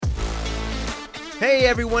Hey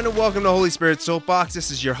everyone, and welcome to Holy Spirit Soapbox.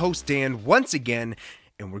 This is your host Dan once again,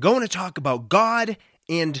 and we're going to talk about God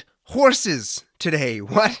and horses today.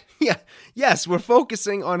 What? Yes, we're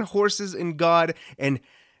focusing on horses and God and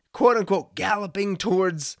quote unquote galloping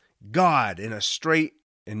towards God in a straight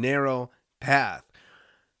and narrow path.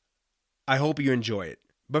 I hope you enjoy it.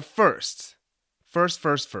 But first,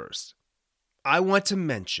 I want to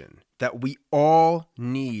mention that we all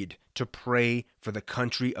need to pray for the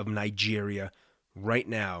country of Nigeria right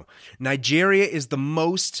now. Nigeria is the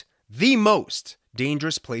most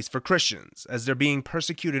dangerous place for Christians, as they're being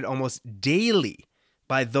persecuted almost daily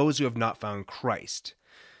by those who have not found Christ.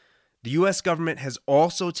 The U.S. government has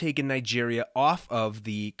also taken Nigeria off of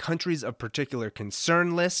the Countries of Particular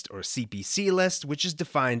Concern list, or CPC list, which is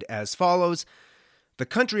defined as follows. The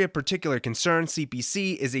Country of Particular Concern,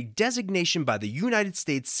 CPC, is a designation by the United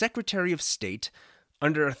States Secretary of State,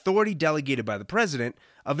 under authority delegated by the President,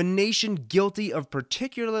 of a nation guilty of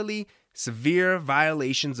particularly severe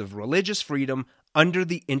violations of religious freedom under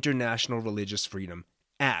the International Religious Freedom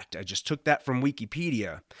Act. I just took that from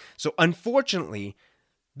Wikipedia. So unfortunately,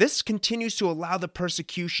 this continues to allow the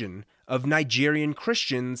persecution of Nigerian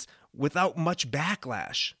Christians without much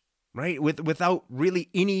backlash, right? Without really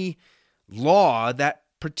any law that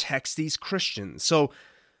protects these Christians. So,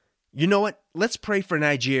 you know what? Let's pray for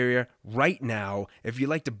Nigeria right now. If you'd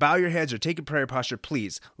like to bow your heads or take a prayer posture,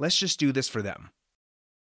 please, let's just do this for them.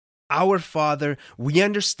 Our Father, we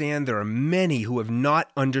understand there are many who have not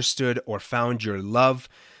understood or found your love.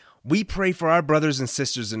 We pray for our brothers and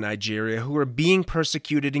sisters in Nigeria who are being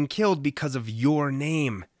persecuted and killed because of your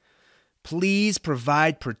name. Please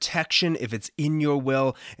provide protection if it's in your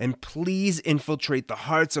will, and please infiltrate the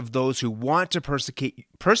hearts of those who want to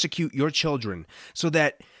persecute your children so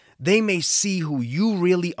that they may see who you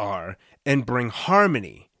really are and bring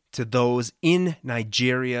harmony to those in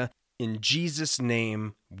Nigeria. In Jesus'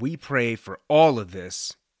 name, we pray for all of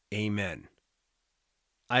this. Amen.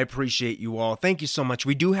 I appreciate you all. Thank you so much.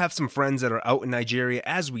 We do have some friends that are out in Nigeria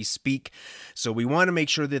as we speak, so we want to make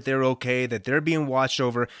sure that they're okay, that they're being watched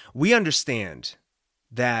over. We understand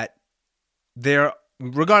that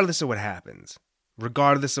regardless of what happens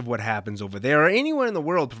over there, or anywhere in the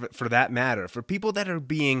world for that matter, for people that are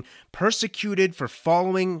being persecuted for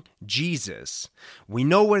following Jesus, we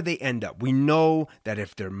know where they end up. We know that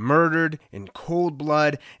if they're murdered in cold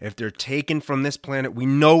blood, if they're taken from this planet, we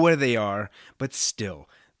know where they are, but still,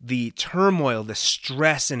 the turmoil, the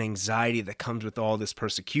stress and anxiety that comes with all this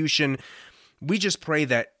persecution, we just pray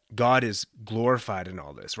that God is glorified in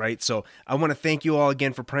all this, right? So I want to thank you all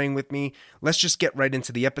again for praying with me. Let's just get right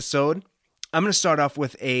into the episode. I'm going to start off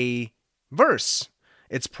with a verse.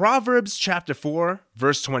 It's Proverbs chapter 4,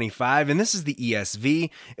 verse 25, and this is the ESV.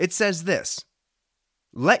 It says this: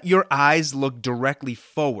 "Let your eyes look directly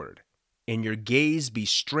forward, and your gaze be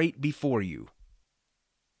straight before you."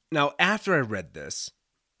 Now, after I read this,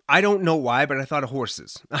 I don't know why, but I thought of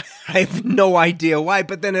horses. I have no idea why,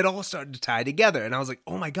 but then it all started to tie together, and I was like,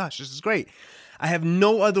 oh my gosh, this is great. I have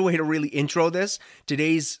no other way to really intro this.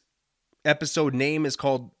 Today's episode name is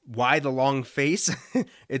called Why the Long Face.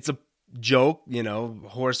 It's a joke,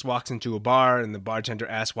 horse walks into a bar and the bartender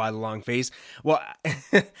asks why the long face. Well,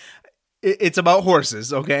 it's about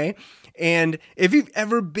horses, okay? And if you've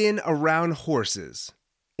ever been around horses,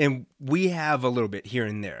 and we have a little bit here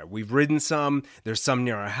and there. We've ridden some. There's some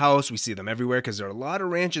near our house. We see them everywhere because there are a lot of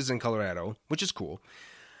ranches in Colorado, which is cool.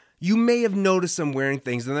 You may have noticed them wearing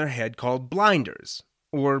things on their head called blinders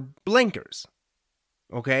or blinkers.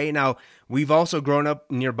 Okay, now we've also grown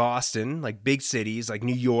up near Boston, like big cities like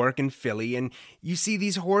New York and Philly, and you see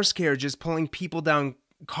these horse carriages pulling people down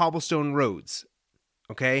cobblestone roads.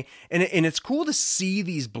 Okay, and it's cool to see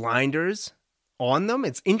these blinders on them.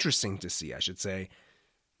 It's interesting to see, I should say.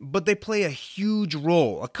 But they play a huge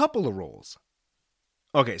role, a couple of roles.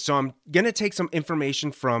 Okay, so I'm going to take some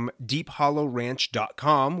information from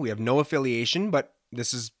deephollowranch.com. We have no affiliation, but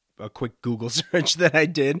this is a quick Google search that I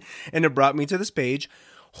did, and it brought me to this page.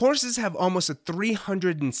 Horses have almost a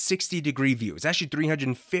 360-degree view. It's actually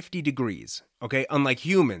 350 degrees, okay? Unlike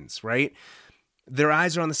humans, right? Their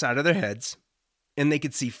eyes are on the side of their heads, and they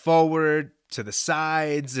could see forward, to the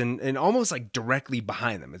sides, and almost like directly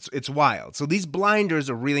behind them. It's wild. So these blinders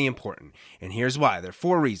are really important, and here's why. There are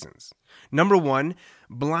 4 reasons. Number 1,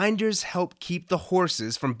 blinders help keep the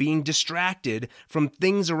horses from being distracted from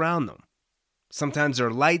things around them. Sometimes there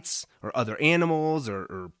are lights or other animals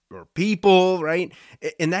or people, right?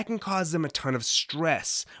 And that can cause them a ton of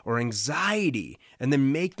stress or anxiety and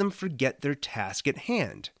then make them forget their task at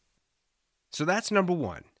hand. So that's number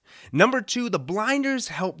 1. Number 2, the blinders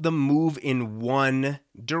help them move in one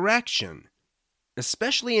direction.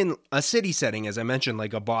 especially in a city setting, as I mentioned,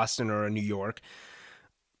 like a Boston or a New York,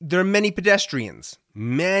 there are many pedestrians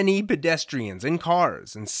in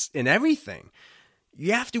cars and everything.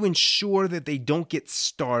 You have to ensure that they don't get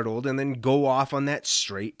startled and then go off on that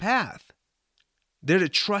straight path. They're to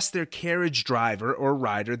trust their carriage driver or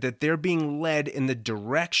rider that they're being led in the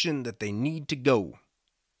direction that they need to go.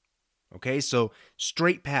 Okay, so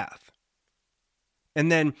straight path.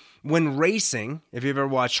 And then when racing, if you've ever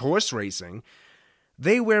watched horse racing,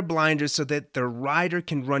 they wear blinders so that the rider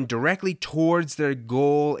can run directly towards their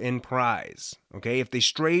goal and prize. Okay, if they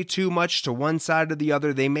stray too much to one side or the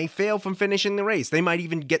other, they may fail from finishing the race. They might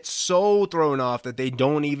even get so thrown off that they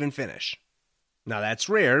don't even finish. Now that's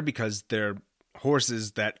rare because they're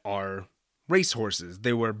horses that are race horses.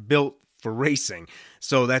 They were built for racing.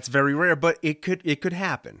 So that's very rare, but it could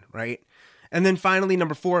happen, right? And then finally,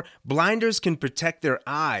 number 4, blinders can protect their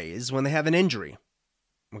eyes when they have an injury.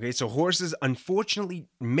 Okay, so horses unfortunately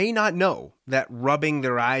may not know that rubbing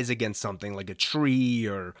their eyes against something like a tree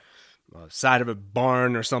or a side of a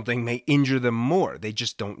barn or something may injure them more. They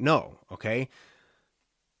just don't know, okay?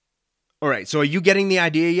 All right, so are you getting the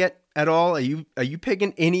idea yet at all? Are you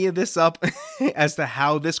picking any of this up as to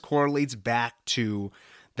how this correlates back to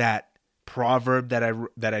that proverb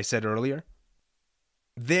that I said earlier?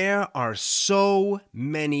 There are so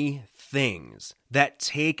many things that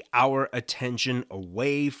take our attention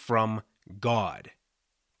away from God,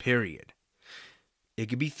 period. It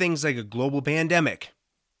could be things like a global pandemic,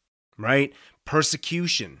 right?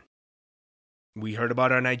 Persecution. We heard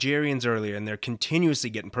about our Nigerians earlier, and they're continuously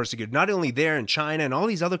getting persecuted, not only there in China and all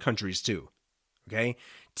these other countries too, okay?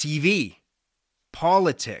 TV,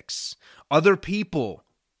 politics, other people,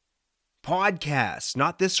 podcasts,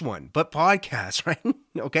 not this one, but podcasts, right?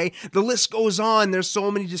 Okay, the list goes on. There's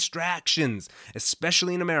so many distractions,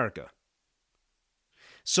 especially in America.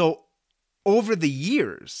 So over the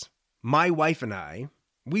years, my wife and I,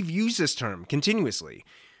 we've used this term continuously.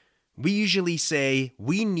 We usually say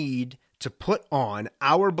we need to put on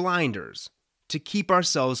our blinders to keep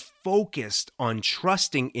ourselves focused on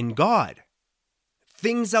trusting in God.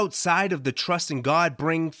 Things outside of the trust in God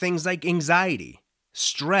bring things like anxiety,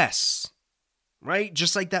 stress, right?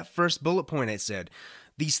 Just like that first bullet point I said,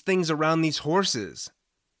 these things around these horses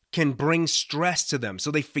can bring stress to them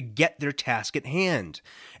so they forget their task at hand.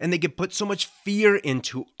 And they can put so much fear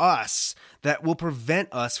into us that will prevent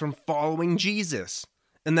us from following Jesus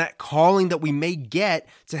and that calling that we may get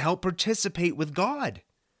to help participate with God.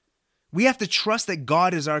 We have to trust that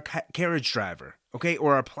God is our carriage driver, okay,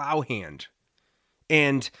 or our plow hand,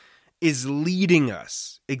 and is leading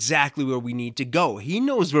us exactly where we need to go. He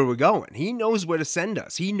knows where we're going. He knows where to send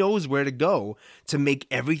us. He knows where to go to make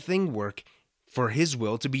everything work for His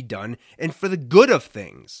will to be done and for the good of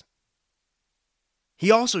things. He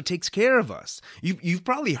also takes care of us. You've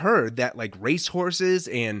probably heard that like race horses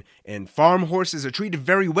and farm horses are treated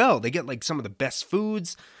very well. They get like some of the best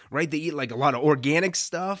foods, right? They eat like a lot of organic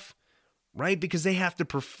stuff, right? Because they have to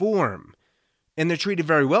perform. And they're treated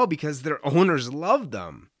very well because their owners love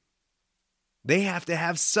them. They have to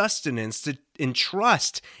have sustenance and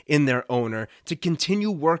trust in their owner to continue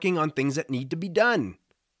working on things that need to be done.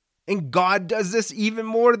 And God does this even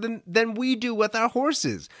more than we do with our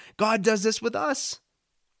horses. God does this with us.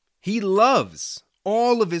 He loves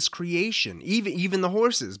all of His creation, even the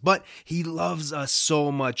horses, but He loves us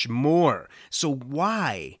so much more. So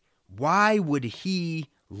why would He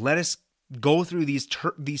let us go through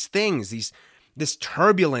these things, this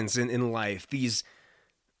turbulence in life, these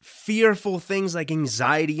fearful things like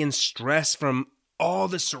anxiety and stress from all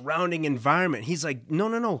the surrounding environment? He's like,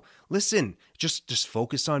 no, listen, just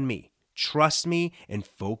focus on me. Trust me and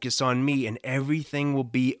focus on me and everything will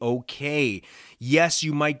be okay. Yes,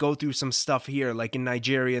 you might go through some stuff here, like in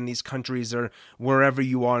Nigeria and these countries or wherever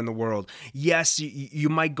you are in the world. Yes, you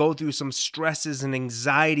might go through some stresses and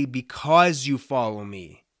anxiety because you follow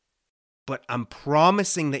me. But I'm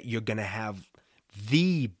promising that you're going to have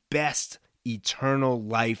the best eternal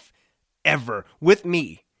life ever with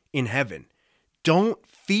me in heaven. Don't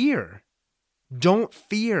fear. Don't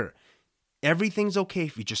fear. Everything's okay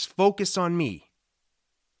if you just focus on me.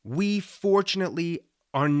 We fortunately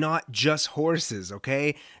are not just horses,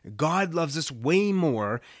 okay? God loves us way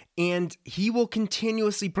more, and He will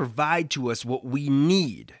continuously provide to us what we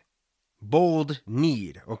need. Bold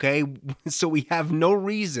need, okay? So we have no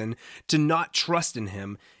reason to not trust in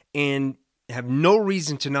Him and have no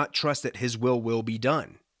reason to not trust that His will be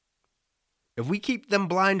done. If we keep them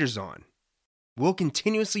blinders on, we'll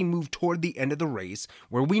continuously move toward the end of the race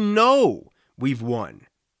where we know we've won.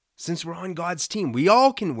 Since we're on God's team, we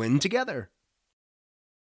all can win together.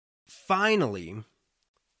 Finally,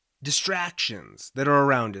 distractions that are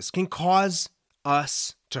around us can cause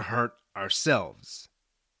us to hurt ourselves.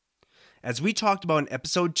 As we talked about in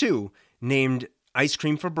episode 2, named Ice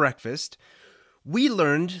Cream for Breakfast, we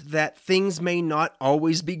learned that things may not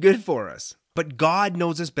always be good for us, but God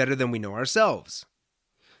knows us better than we know ourselves.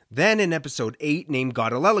 Then in episode 8, named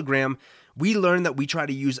Godallelogram, we learned that we try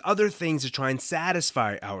to use other things to try and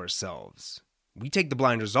satisfy ourselves. We take the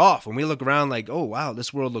blinders off and we look around like, oh wow,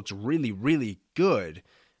 this world looks really, really good.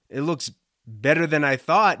 It looks better than I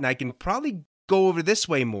thought, and I can probably go over this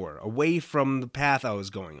way more, away from the path I was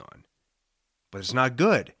going on. But it's not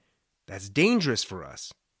good. That's dangerous for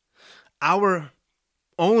us. Our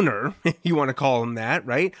owner, if you want to call him that,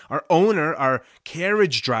 right? Our owner, our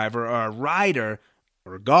carriage driver, our rider,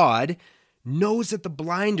 or God, knows that the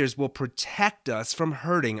blinders will protect us from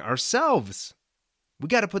hurting ourselves. We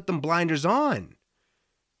got to put them blinders on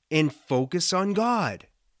and focus on God.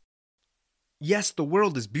 Yes, the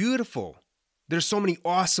world is beautiful. There's so many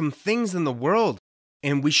awesome things in the world,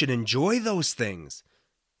 and we should enjoy those things.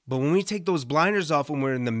 But when we take those blinders off, when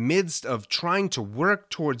we're in the midst of trying to work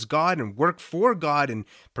towards God and work for God and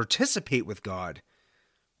participate with God,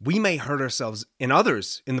 we may hurt ourselves and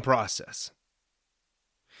others in the process.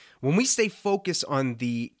 When we stay focused on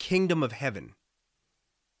the kingdom of heaven,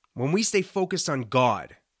 when we stay focused on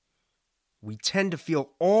God, we tend to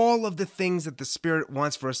feel all of the things that the Spirit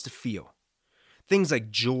wants for us to feel. Things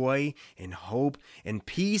like joy and hope and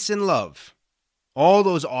peace and love. All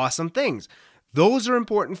those awesome things. Those are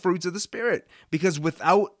important fruits of the Spirit, because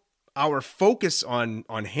without our focus on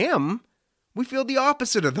Him, we feel the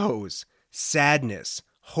opposite of those. Sadness,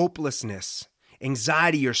 hopelessness,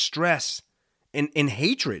 anxiety or stress, and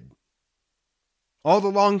hatred. All the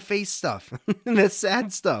long-faced stuff, the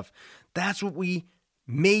sad stuff. That's what we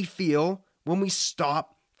may feel when we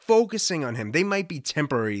stop focusing on Him. They might be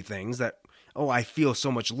temporary things that, oh, I feel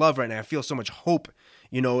so much love right now. I feel so much hope.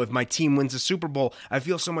 If my team wins the Super Bowl, I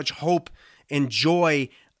feel so much hope and joy,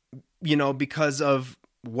 because of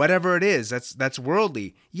whatever it is that's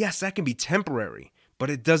worldly. Yes, that can be temporary, but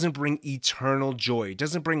it doesn't bring eternal joy. It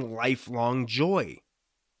doesn't bring lifelong joy.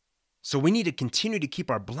 So we need to continue to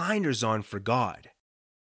keep our blinders on for God.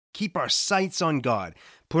 Keep our sights on God.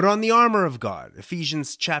 Put on the armor of God,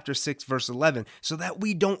 Ephesians chapter 6, verse 11, so that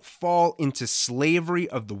we don't fall into slavery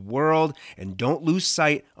of the world and don't lose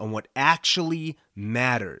sight on what actually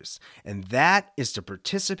matters. And that is to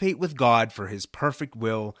participate with God for His perfect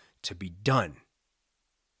will to be done.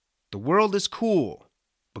 The world is cool,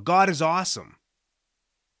 but God is awesome.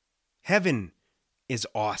 Heaven is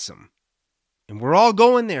awesome. And we're all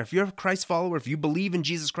going there. If you're a Christ follower, if you believe in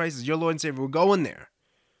Jesus Christ as your Lord and Savior, we're going there.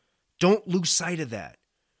 Don't lose sight of that.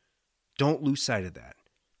 Don't lose sight of that.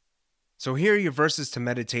 So here are your verses to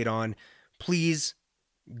meditate on. Please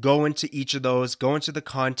go into each of those, go into the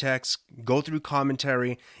context, go through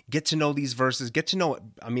commentary, get to know these verses, get to know,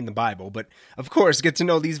 the Bible, but of course, get to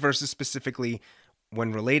know these verses specifically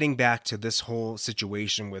when relating back to this whole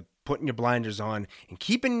situation with putting your blinders on and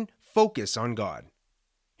keeping focus on God.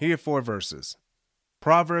 Here are your 4 verses.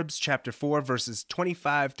 Proverbs chapter 4, verses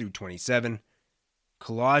 25 through 27.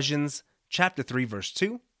 Colossians chapter 3, verse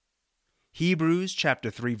 2. Hebrews chapter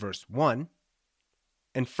 3, verse 1.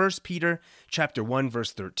 And 1 Peter chapter 1,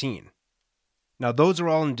 verse 13. Now, those are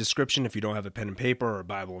all in the description. If you don't have a pen and paper or a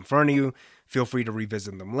Bible in front of you, feel free to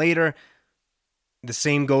revisit them later. The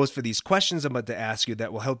same goes for these questions I'm about to ask you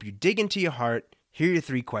that will help you dig into your heart. Here are your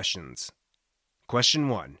 3 questions. Question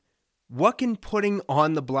 1. What can putting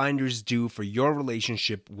on the blinders do for your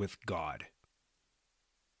relationship with God?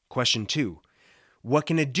 Question 2. What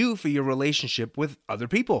can it do for your relationship with other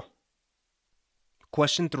people?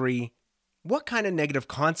 Question 3. What kind of negative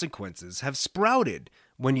consequences have sprouted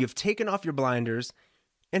when you've taken off your blinders,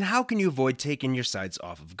 and how can you avoid taking your sights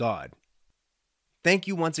off of God? Thank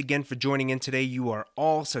you once again for joining in today. You are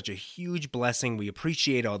all such a huge blessing. We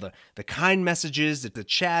appreciate all the kind messages, the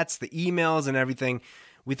chats, the emails, and everything.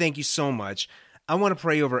 We thank you so much. I want to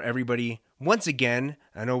pray over everybody. Once again,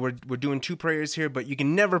 I know we're doing 2 prayers here, but you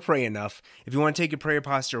can never pray enough. If you want to take your prayer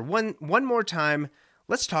posture one more time,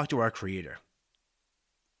 let's talk to our Creator.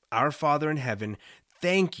 Our Father in heaven,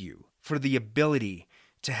 thank you for the ability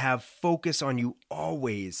to have focus on you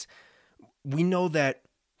always. We know that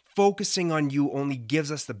focusing on you only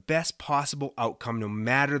gives us the best possible outcome no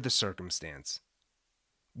matter the circumstance.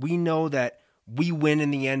 We know that we win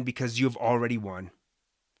in the end because you have already won.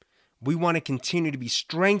 We want to continue to be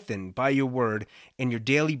strengthened by your word and your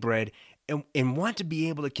daily bread, and want to be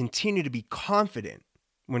able to continue to be confident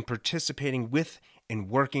when participating with and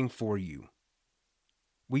working for you.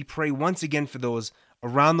 We pray once again for those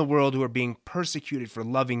around the world who are being persecuted for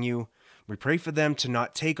loving you, We pray for them to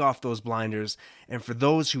not take off those blinders, and for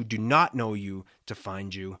those who do not know you to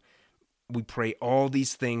find you. We pray all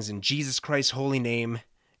these things in Jesus Christ's holy name.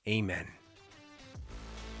 Amen.